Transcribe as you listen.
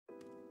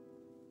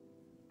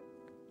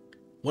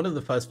One of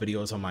the first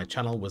videos on my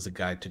channel was a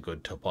guide to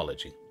good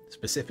topology,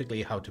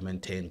 specifically how to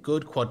maintain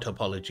good quad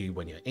topology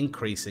when you're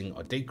increasing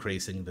or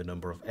decreasing the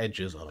number of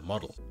edges on a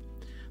model.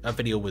 That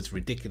video was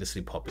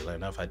ridiculously popular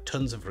and I've had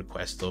tons of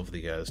requests over the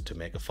years to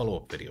make a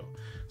follow-up video,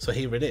 so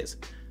here it is.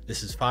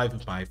 This is 5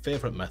 of my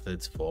favourite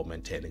methods for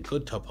maintaining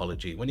good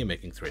topology when you're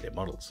making 3D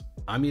models.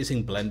 I'm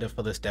using Blender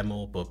for this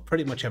demo, but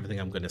pretty much everything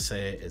I'm going to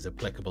say is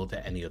applicable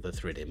to any other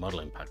 3D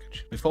modeling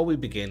package. Before we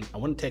begin, I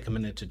want to take a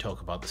minute to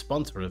talk about the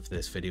sponsor of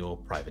this video,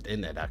 private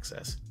internet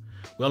access.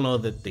 We all know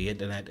that the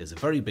internet is a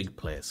very big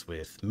place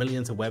with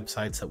millions of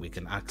websites that we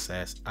can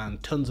access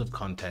and tons of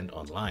content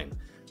online.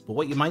 But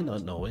what you might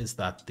not know is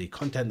that the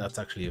content that's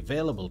actually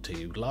available to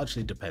you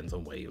largely depends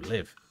on where you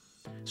live.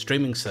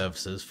 Streaming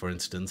services, for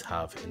instance,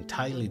 have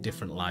entirely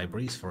different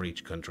libraries for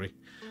each country,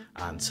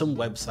 and some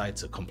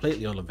websites are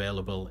completely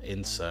unavailable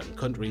in certain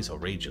countries or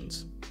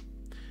regions.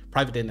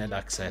 Private internet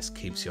access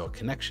keeps your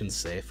connection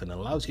safe and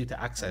allows you to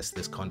access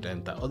this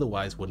content that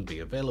otherwise wouldn't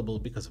be available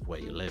because of where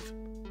you live.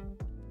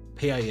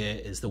 PIA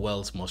is the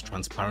world's most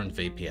transparent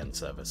VPN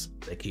service.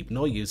 They keep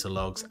no user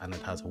logs and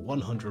it has a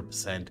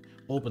 100%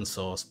 open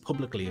source,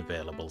 publicly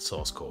available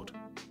source code.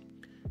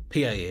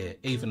 PIA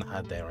even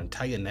had their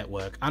entire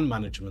network and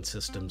management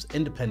systems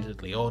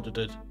independently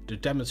audited to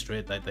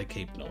demonstrate that they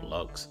keep no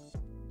logs.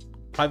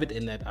 Private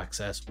internet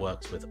access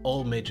works with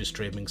all major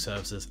streaming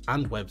services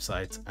and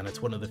websites, and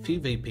it's one of the few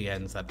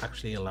VPNs that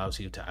actually allows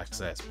you to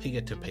access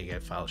peer-to-peer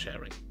file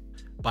sharing.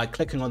 By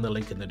clicking on the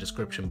link in the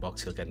description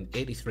box, you'll get an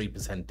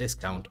 83%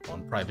 discount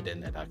on private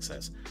internet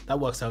access. That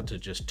works out to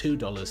just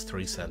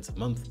 $2.03 a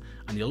month,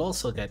 and you'll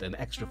also get an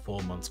extra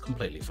 4 months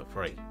completely for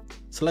free.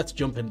 So let's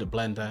jump into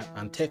Blender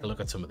and take a look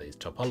at some of these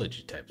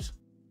topology tips.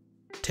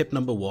 Tip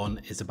number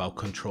 1 is about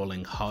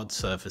controlling hard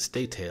surface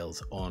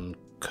details on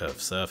curved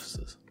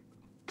surfaces.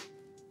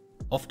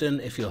 Often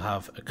if you'll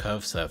have a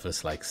curved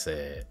surface like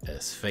say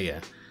a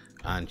sphere,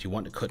 and you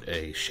want to cut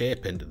a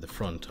shape into the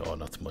front, or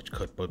not so much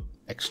cut, but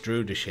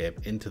extrude a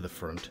shape into the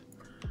front,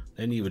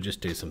 then you would just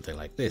do something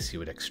like this. You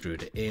would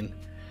extrude it in,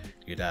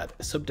 you'd add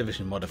a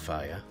subdivision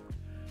modifier,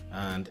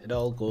 and it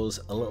all goes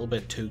a little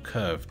bit too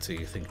curved, so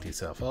you think to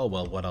yourself, oh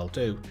well, what I'll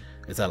do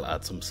is I'll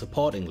add some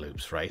supporting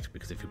loops, right?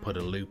 Because if you put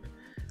a loop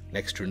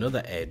next to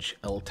another edge,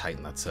 it'll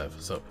tighten that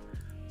surface up.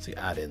 So you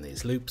add in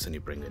these loops and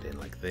you bring it in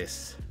like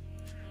this,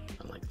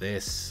 and like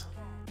this,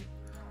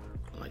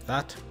 and like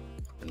that.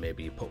 And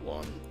maybe you put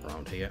one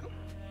around here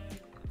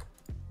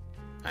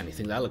and you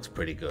think that looks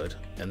pretty good,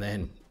 and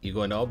then you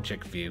go into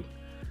object view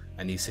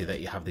and you see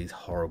that you have these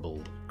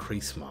horrible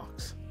crease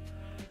marks.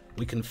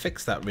 We can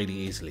fix that really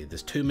easily.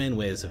 There's 2 main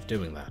ways of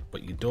doing that,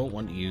 but you don't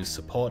want to use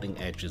supporting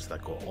edges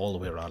that go all the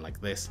way around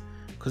like this,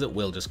 because it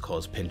will just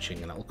cause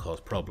pinching and it'll cause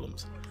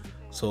problems.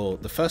 So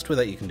the first way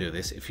that you can do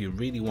this, if you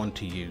really want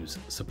to use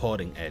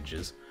supporting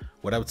edges,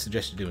 what I would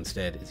suggest you do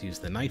instead is use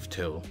the knife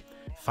tool,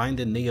 find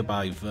a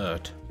nearby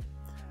vert,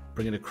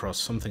 bring it across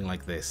something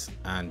like this,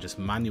 and just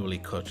manually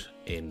cut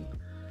in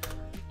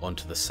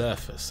onto the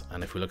surface.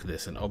 And if we look at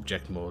this in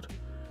object mode,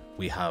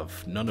 we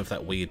have none of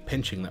that weird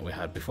pinching that we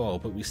had before,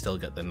 but we still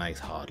get the nice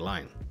hard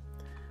line.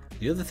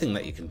 The other thing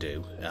that you can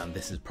do, and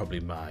this is probably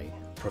my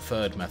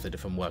preferred method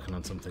if I'm working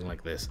on something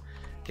like this,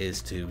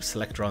 is to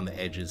select around the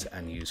edges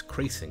and use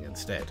creasing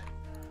instead.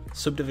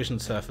 Subdivision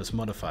surface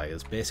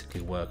modifiers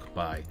basically work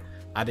by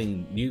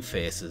adding new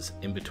faces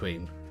in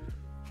between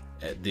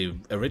the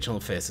original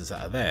faces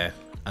that are there,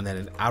 and then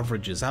it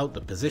averages out the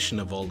position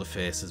of all the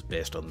faces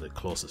based on the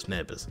closest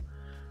neighbours.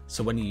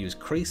 So when you use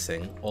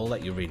creasing, all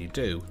that you really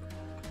do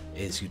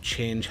is you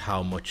change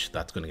how much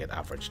that's going to get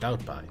averaged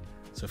out by.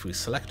 So if we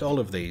select all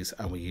of these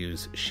and we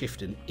use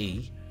Shift and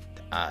E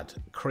to add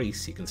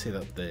crease, you can see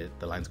that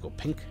the lines go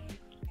pink.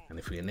 And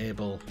if we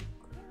enable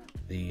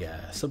the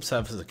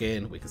subsurface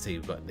again, we can see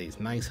we've got these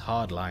nice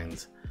hard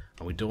lines,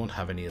 and we don't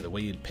have any of the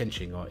weird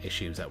pinching or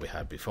issues that we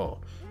had before.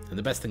 And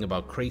the best thing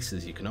about crease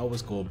is you can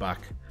always go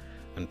back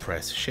and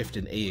press Shift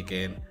and E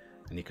again,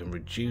 and you can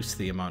reduce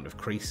the amount of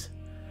crease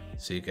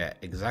so you get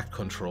exact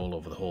control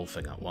over the whole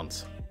thing at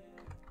once.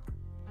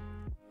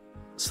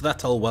 So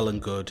that's all well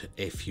and good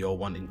if you're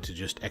wanting to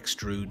just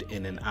extrude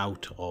in and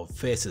out of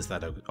faces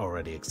that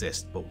already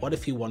exist, but what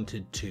if you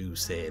wanted to,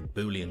 say,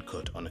 Boolean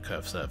cut on a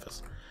curved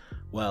surface?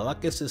 Well, that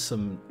gives us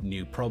some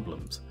new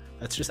problems.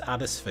 Let's just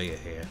add a sphere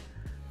here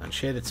and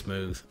shade it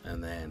smooth,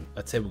 and then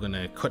let's say we're going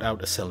to cut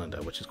out a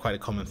cylinder, which is quite a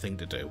common thing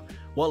to do.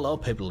 What a lot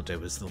of people will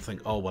do is they'll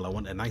think, oh well, I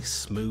want a nice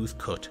smooth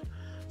cut,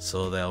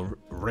 so they'll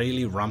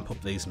really ramp up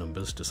these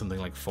numbers to something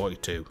like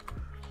 42,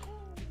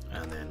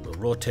 and then we'll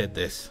rotate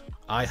this.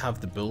 I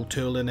have the Bool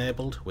tool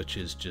enabled, which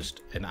is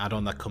just an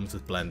add-on that comes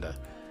with Blender,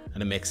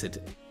 and it makes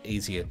it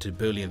easier to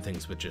Boolean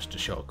things with just a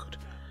shortcut.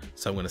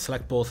 So I'm going to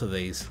select both of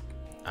these,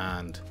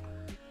 and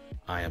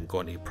I am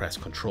going to press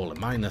Ctrl and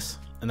minus,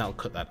 and that'll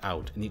cut that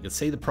out. And you can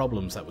see the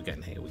problems that we're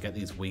getting here. We get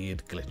these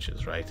weird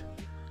glitches, right?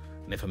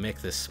 And if I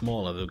make this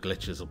smaller, the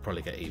glitches will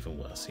probably get even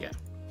worse, yeah.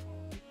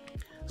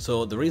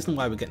 So the reason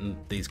why we're getting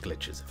these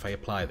glitches, if I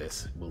apply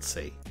this, we'll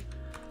see.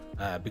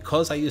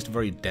 Because I used a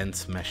very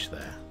dense mesh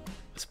there,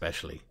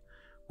 especially,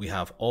 we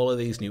have all of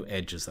these new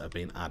edges that have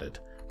been added,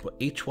 but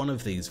each one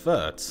of these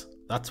verts,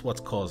 that's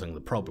what's causing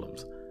the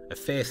problems. A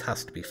face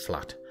has to be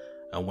flat,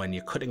 and when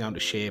you're cutting out a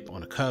shape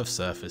on a curved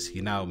surface,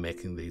 you're now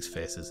making these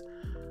faces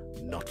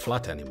not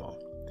flat anymore.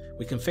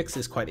 We can fix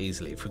this quite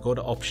easily. If we go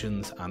to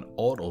options and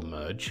auto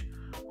merge,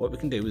 what we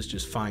can do is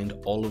just find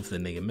all of the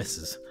near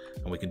misses,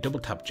 and we can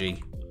double tap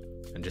G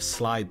and just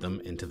slide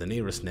them into the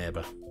nearest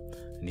neighbor,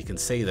 and you can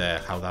see there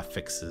how that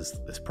fixes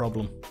this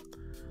problem.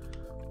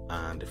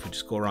 And if we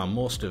just go around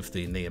most of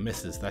the near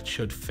misses, that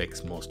should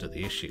fix most of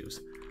the issues.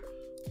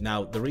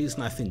 Now, the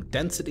reason I think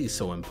density is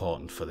so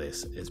important for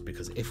this is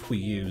because if we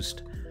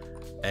used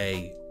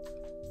a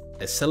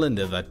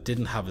cylinder that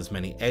didn't have as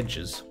many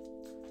edges,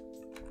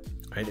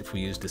 right? If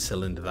we used a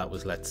cylinder that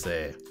was, let's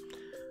say,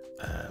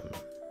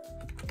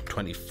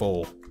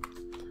 24,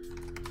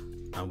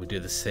 and we do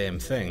the same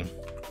thing,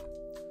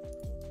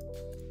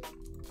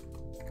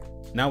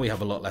 now we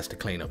have a lot less to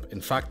clean up.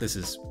 In fact,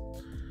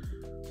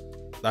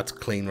 that's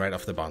clean right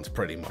off the bounce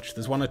pretty much.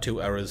 There's one or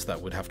two errors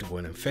that we'd have to go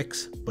in and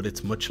fix, but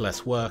it's much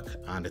less work,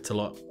 and it's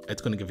going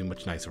to give you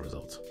much nicer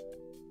results.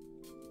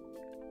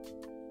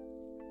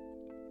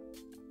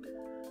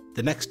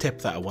 The next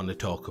tip that I want to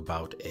talk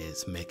about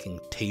is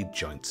making teeth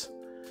joints.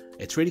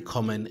 It's really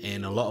common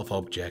in a lot of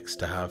objects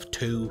to have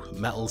two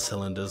metal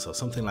cylinders or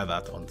something like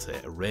that on,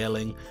 say, a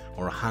railing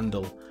or a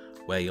handle,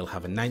 where you'll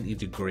have a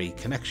 90-degree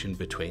connection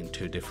between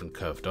two different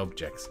curved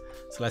objects.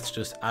 So let's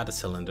just add a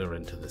cylinder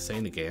into the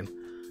scene again.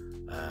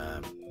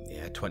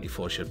 Yeah,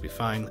 24 should be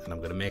fine, and I'm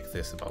going to make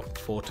this about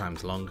 4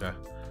 times longer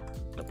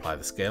and apply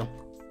the scale.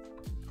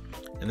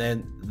 And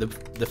then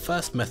the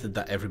first method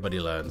that everybody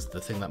learns,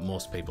 the thing that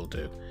most people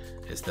do,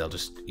 is they'll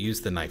just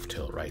use the knife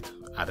tool, right?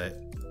 Add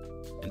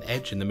an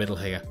edge in the middle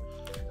here,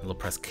 and they'll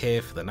press K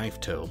for the knife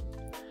tool.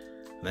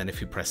 And then if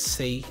you press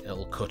C,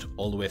 it'll cut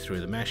all the way through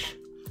the mesh,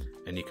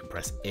 and you can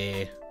press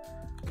A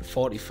and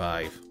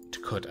 45 to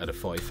cut at a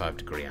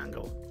 45-degree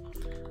angle.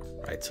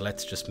 Right, so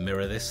let's just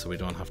mirror this so we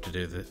don't have to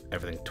do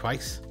everything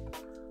twice.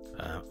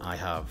 I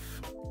have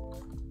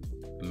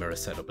a mirror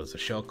set up as a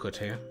shortcut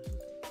here.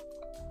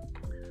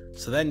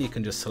 So then you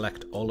can just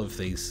select all of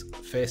these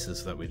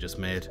faces that we just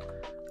made,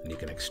 and you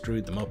can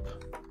extrude them up.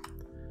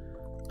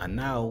 And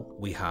now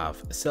we have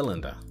a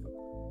cylinder.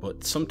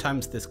 But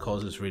sometimes this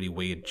causes really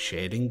weird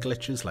shading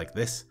glitches like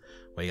this,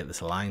 where you get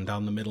this line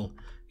down the middle.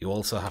 You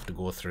also have to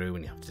go through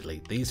and you have to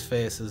delete these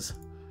faces,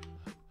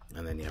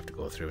 and then you have to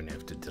go through and you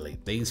have to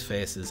delete these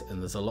faces,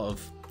 and there's a lot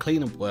of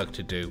cleanup work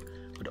to do,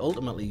 but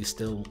ultimately you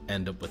still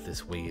end up with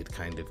this weird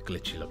kind of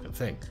glitchy looking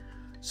thing.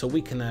 So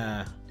we can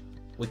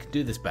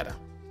do this better,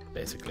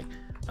 basically.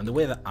 And the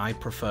way that I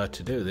prefer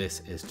to do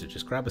this is to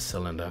just grab a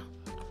cylinder.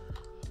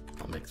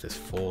 I'll make this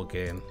 4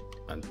 again,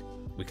 and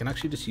we can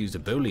actually just use a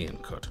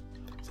Boolean cut.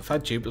 So if I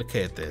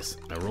duplicate this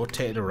and I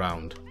rotate it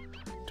around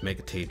to make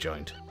a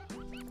T-joint,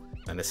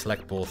 and I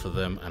select both of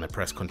them and I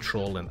press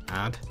Control and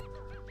add,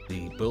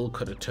 the bool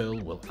cutter tool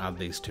will add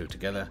these two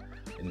together,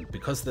 and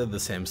because they're the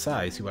same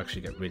size, you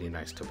actually get really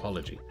nice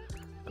topology.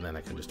 And then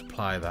I can just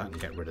apply that and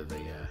get rid of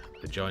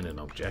the joining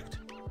object,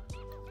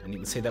 and you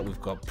can see that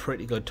we've got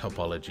pretty good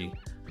topology.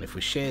 And if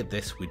we shade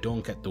this, we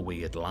don't get the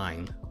weird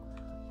line.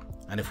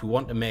 And if we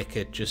want to make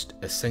it just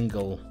a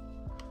single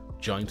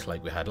joint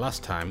like we had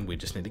last time, we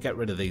just need to get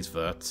rid of these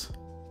verts,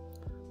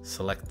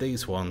 select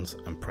these ones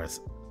and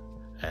press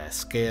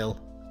scale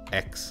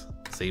X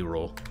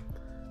 0,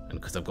 and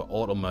because I've got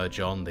auto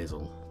merge on, these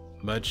will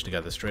merge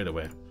together straight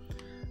away.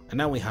 And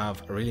now we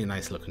have a really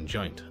nice looking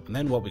joint. And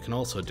then what we can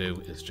also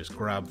do is just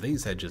grab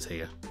these edges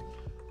here,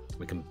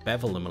 we can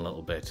bevel them a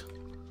little bit,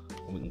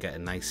 and we can get a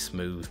nice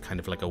smooth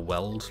kind of like a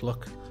weld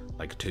look,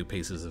 like 2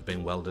 pieces have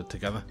been welded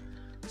together.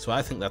 So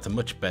I think that's a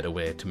much better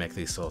way to make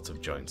these sorts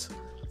of joints.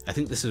 I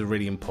think this is a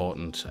really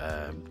important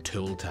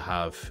tool to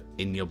have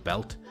in your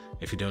belt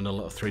if you're doing a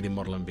lot of 3D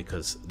modeling,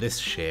 because this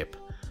shape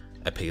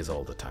appears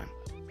all the time.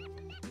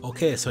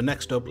 Okay, so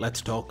next up,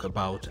 let's talk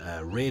about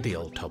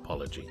radial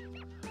topology.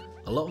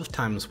 A lot of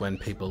times when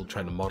people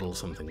try to model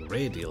something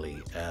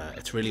radially,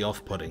 it's really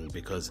off-putting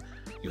because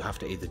you have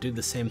to either do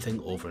the same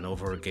thing over and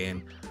over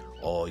again,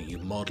 or you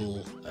model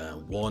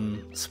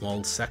one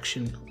small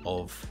section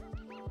of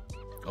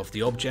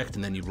the object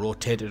and then you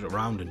rotate it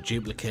around and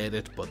duplicate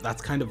it, but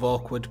that's kind of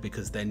awkward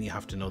because then you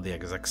have to know the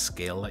exact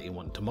scale that you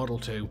want to model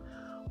to,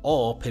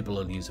 or people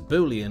will use a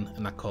Boolean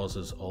and that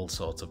causes all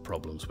sorts of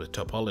problems with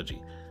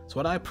topology. So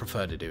what I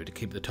prefer to do to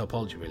keep the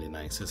topology really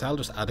nice is I'll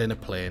just add in a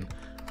plane,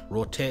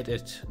 rotate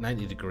it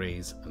 90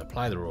 degrees and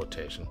apply the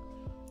rotation.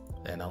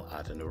 Then I'll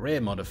add an array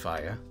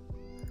modifier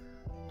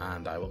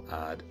and I will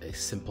add a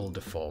simple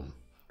deform.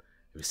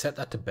 If we set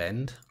that to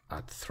bend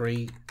at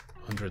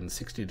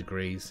 360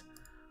 degrees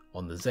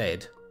on the Z,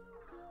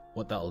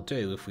 what that'll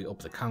do, if we up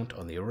the count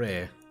on the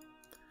array,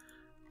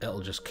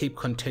 it'll just keep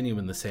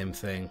continuing the same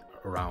thing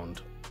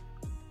around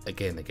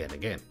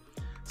again.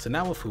 So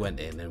now if we went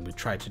in and we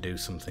tried to do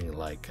something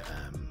like,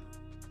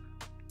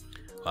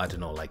 I don't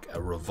know, like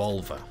a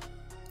revolver,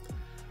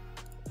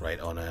 right?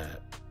 On a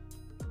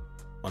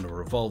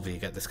revolver you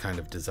get this kind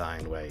of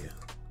design where you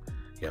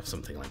have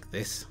something like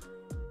this,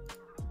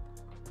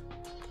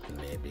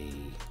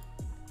 maybe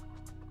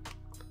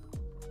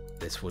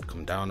this would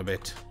come down a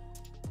bit,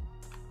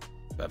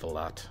 bevel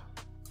that,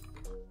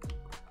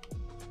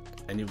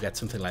 and you'll get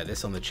something like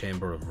this on the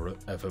chamber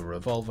of a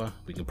revolver.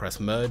 We can press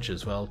merge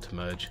as well to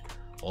merge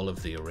all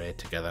of the array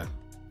together,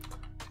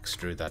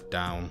 extrude that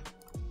down,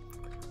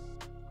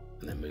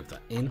 and then move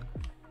that in.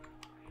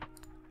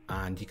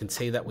 And you can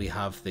see that we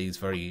have these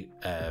very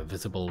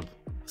visible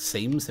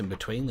seams in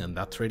between, and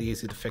that's really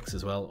easy to fix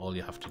as well. All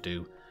you have to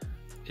do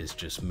is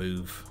just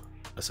move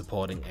a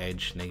supporting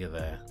edge near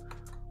there,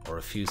 or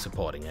a few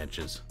supporting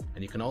edges.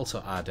 And you can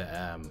also add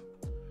a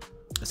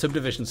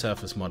subdivision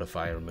surface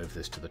modifier and move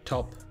this to the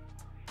top,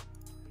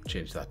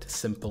 change that to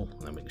simple,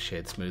 and then we can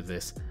shade smooth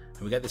this,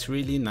 and we get this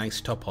really nice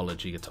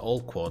topology. It's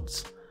all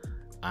quads,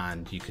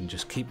 and you can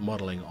just keep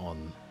modeling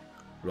on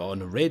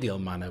a radial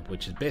manner,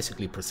 which is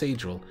basically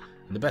procedural.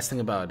 And the best thing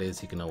about it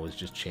is you can always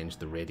just change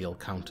the radial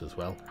count as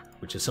well,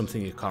 which is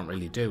something you can't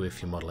really do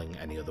if you're modeling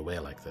any other way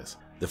like this.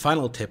 The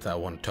final tip that I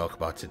want to talk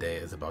about today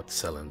is about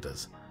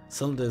cylinders.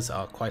 Cylinders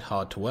are quite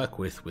hard to work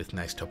with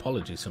nice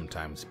topology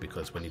sometimes,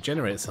 because when you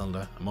generate a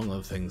cylinder, among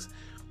other things,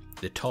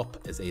 the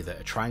top is either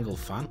a triangle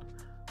fan,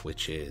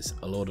 which is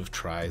a load of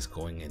tries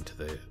going into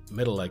the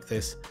middle like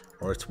this,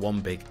 or it's one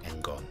big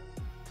n-gon.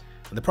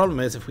 And the problem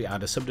is, if we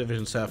add a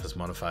subdivision surface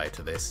modifier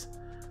to this,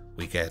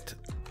 we get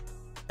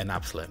an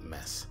absolute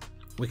mess.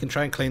 We can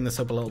try and clean this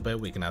up a little bit.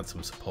 We can add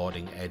some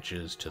supporting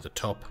edges to the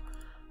top.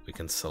 We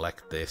can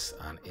select this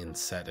and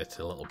inset it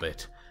a little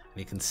bit. And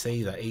you can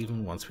see that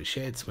even once we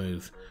shade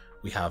smooth,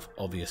 we have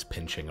obvious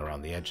pinching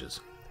around the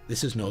edges.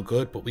 This is no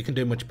good, but we can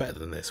do much better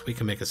than this. We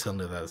can make a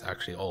cylinder that is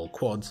actually all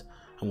quads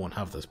and won't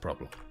have this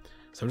problem.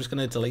 So I'm just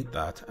going to delete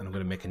that, and I'm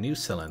going to make a new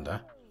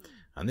cylinder,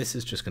 and this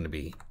is just going to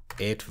be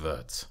 8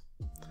 verts.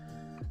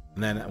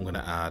 And then I'm going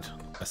to add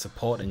a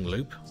supporting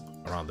loop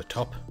around the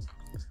top.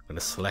 I'm going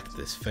to select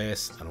this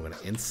face, and I'm going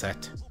to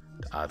inset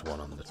to add one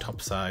on the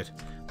top side.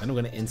 Then I'm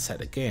going to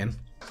inset again,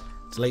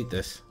 delete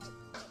this.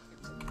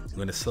 I'm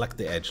going to select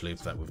the edge loop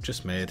that we've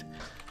just made,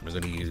 and I'm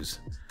going to use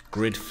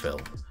grid fill,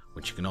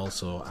 which you can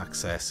also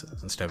access.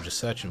 Instead of just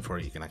searching for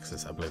it, you can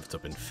access, I believe it's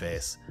up in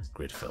face,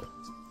 grid fill.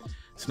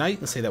 So now you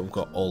can see that we've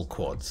got all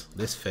quads.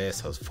 This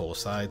face has 4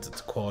 sides,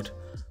 it's quad.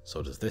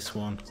 So does this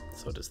one,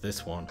 so does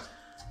this one.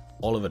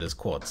 All of it is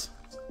quads.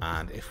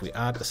 And if we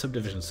add a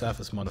subdivision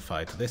surface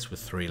modifier to this with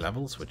 3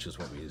 levels, which is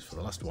what we used for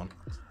the last one,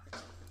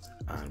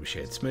 and we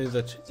shade smooth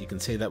it, you can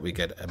see that we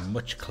get a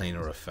much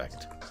cleaner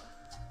effect.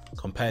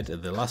 Compared to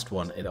the last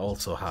one, it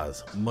also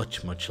has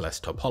much less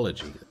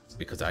topology,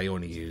 because I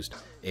only used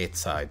 8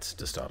 sides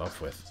to start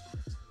off with.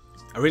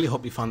 I really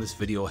hope you found this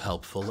video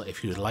helpful.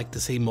 If you'd like to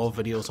see more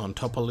videos on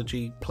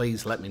topology,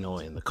 please let me know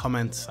in the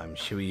comments. I'm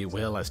sure you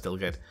will. I still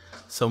get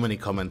so many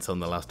comments on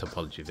the last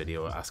topology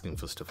video asking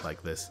for stuff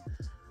like this.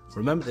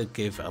 Remember to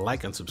give a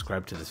like and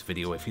subscribe to this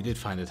video if you did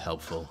find it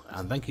helpful,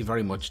 and thank you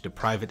very much to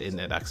Private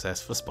Internet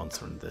Access for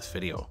sponsoring this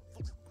video.